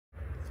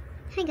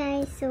Hi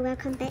guys, so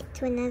welcome back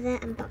to another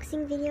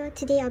unboxing video.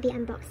 Today I'll be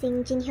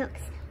unboxing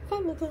Jinhyuk's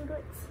fan meeting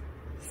goods.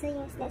 So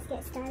yes, let's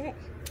get started.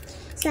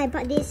 So I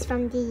bought this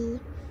from the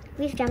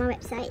With Drama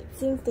website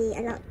since they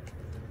allowed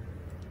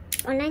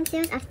online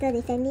sales after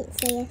the fan meet,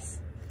 so yes.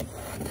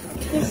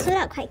 They sold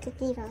out quite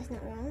quickly if I was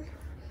not wrong.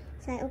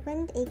 So I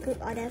opened a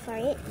group order for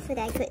it so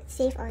that I could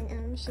save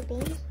on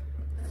shipping.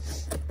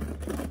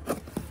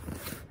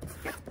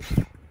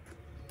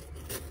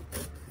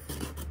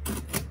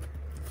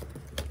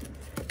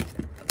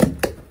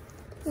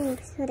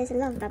 So there's a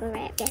lot of bubble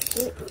wrap, that's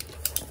good.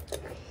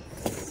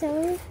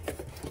 So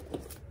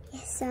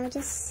yes, so I'll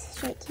just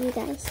show it to you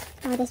guys.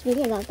 Oh, there's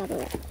really a lot of bubble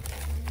wrap.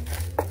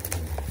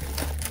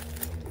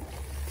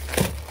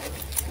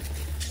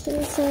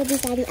 Okay, so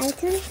these are the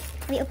items.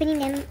 I'll be opening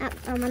them up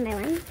one by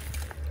one.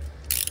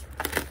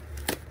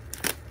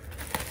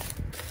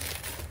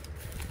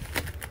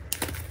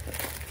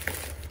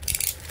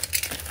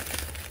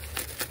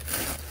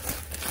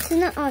 So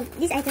not all,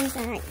 these items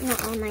are like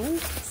not all mine.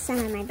 Some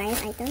are my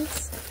bias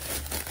items.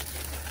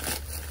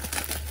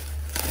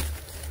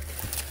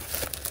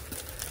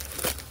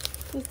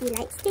 This is the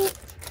light stick.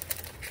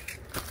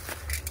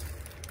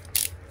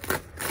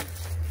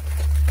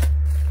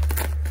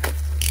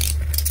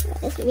 Oh,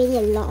 there's really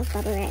a lot of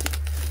bubble wrap.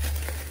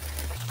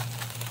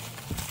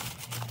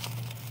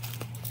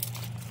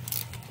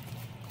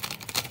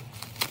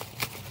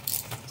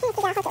 Trying to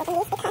figure out how to open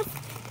this because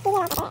there's a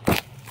lot of bubble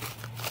wrap.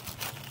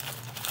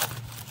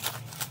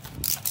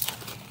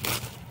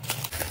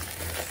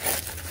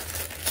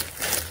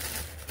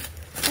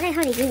 I like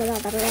how they give a lot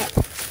of bubble wrap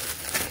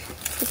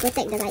to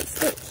protect the light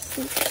stick.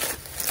 See?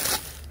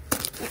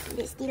 Yeah,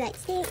 this is the light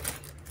stick.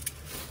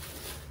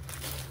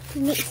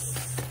 Mix.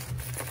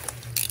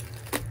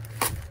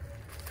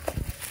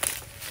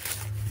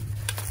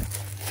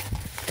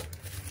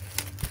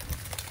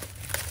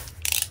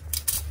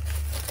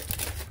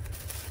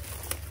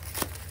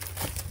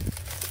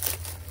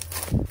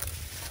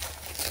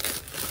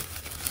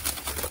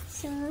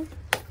 So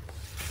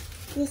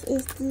this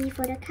is the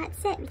photo card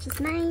set, which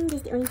is mine. This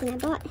is the only thing I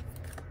bought.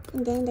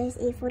 And then there's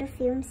a photo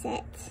film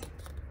set.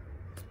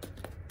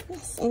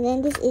 Yes, and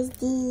then this is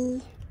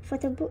the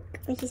photo book,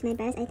 which is my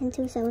bias item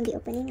too, so I won't be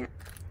opening up.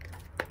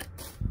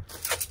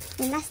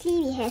 And lastly,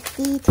 we have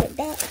the tote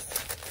bags.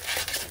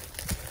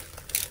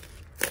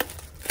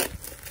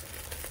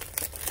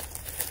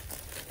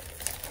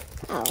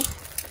 Oh,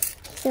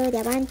 so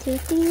there are 1, 2,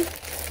 3.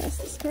 Yes,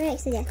 it's correct.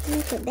 So there are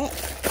 3 tote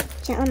bags,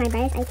 which are all my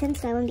bias items,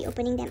 so I won't be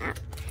opening them up.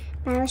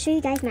 But I'll show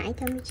you guys my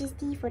item, which is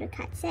the photo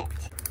card set.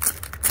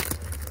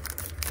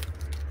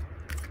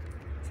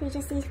 So it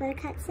just says photo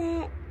card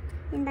set,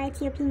 and by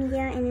TOP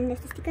Media, and then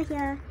there's the sticker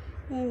here.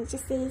 And it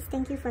just says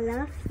thank you for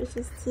love, which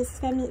is his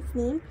fan meet's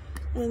name,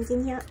 and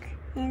jinhyuk,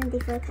 and the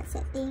photo card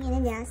set thing, and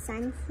then there are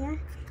suns here.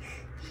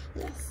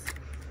 Yes.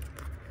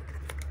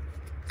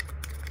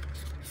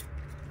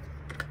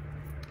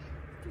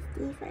 This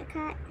is the photo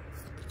card.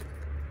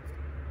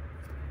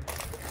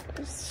 I'll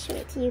just show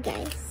it to you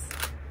guys.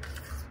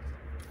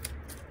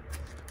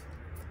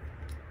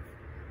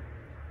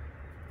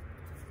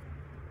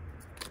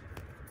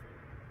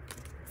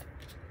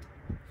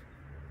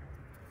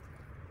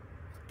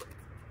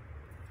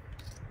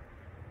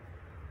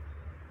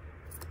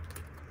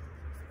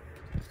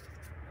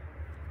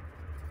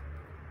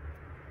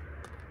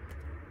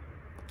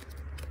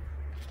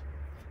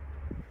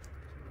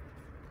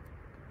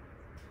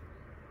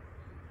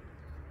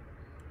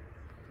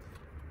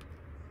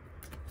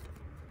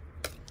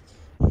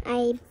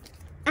 I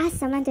asked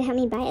someone to help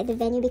me buy at the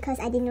venue because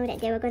I didn't know that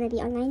there were going to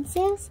be online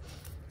sales,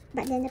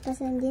 but then the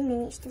person didn't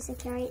manage to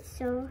secure it.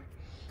 So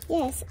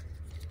yes,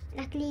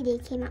 luckily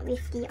they came up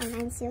with the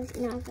online sales.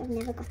 No, I've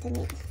never gotten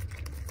it.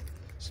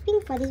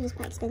 Shipping for this was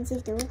quite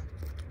expensive though.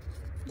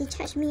 They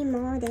charged me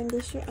more than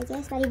they should, I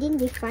guess, but they didn't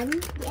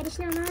refund the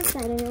additional amount, so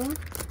I don't know.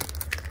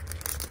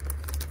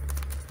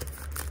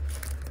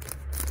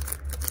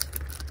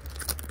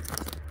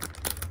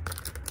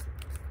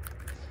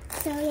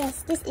 So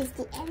yes, this is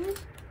the end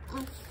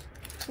of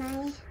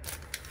my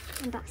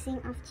unboxing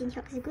of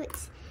Jinhyuk's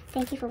goods.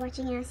 Thank you for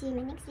watching, and I'll see you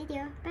in my next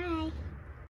video. Bye!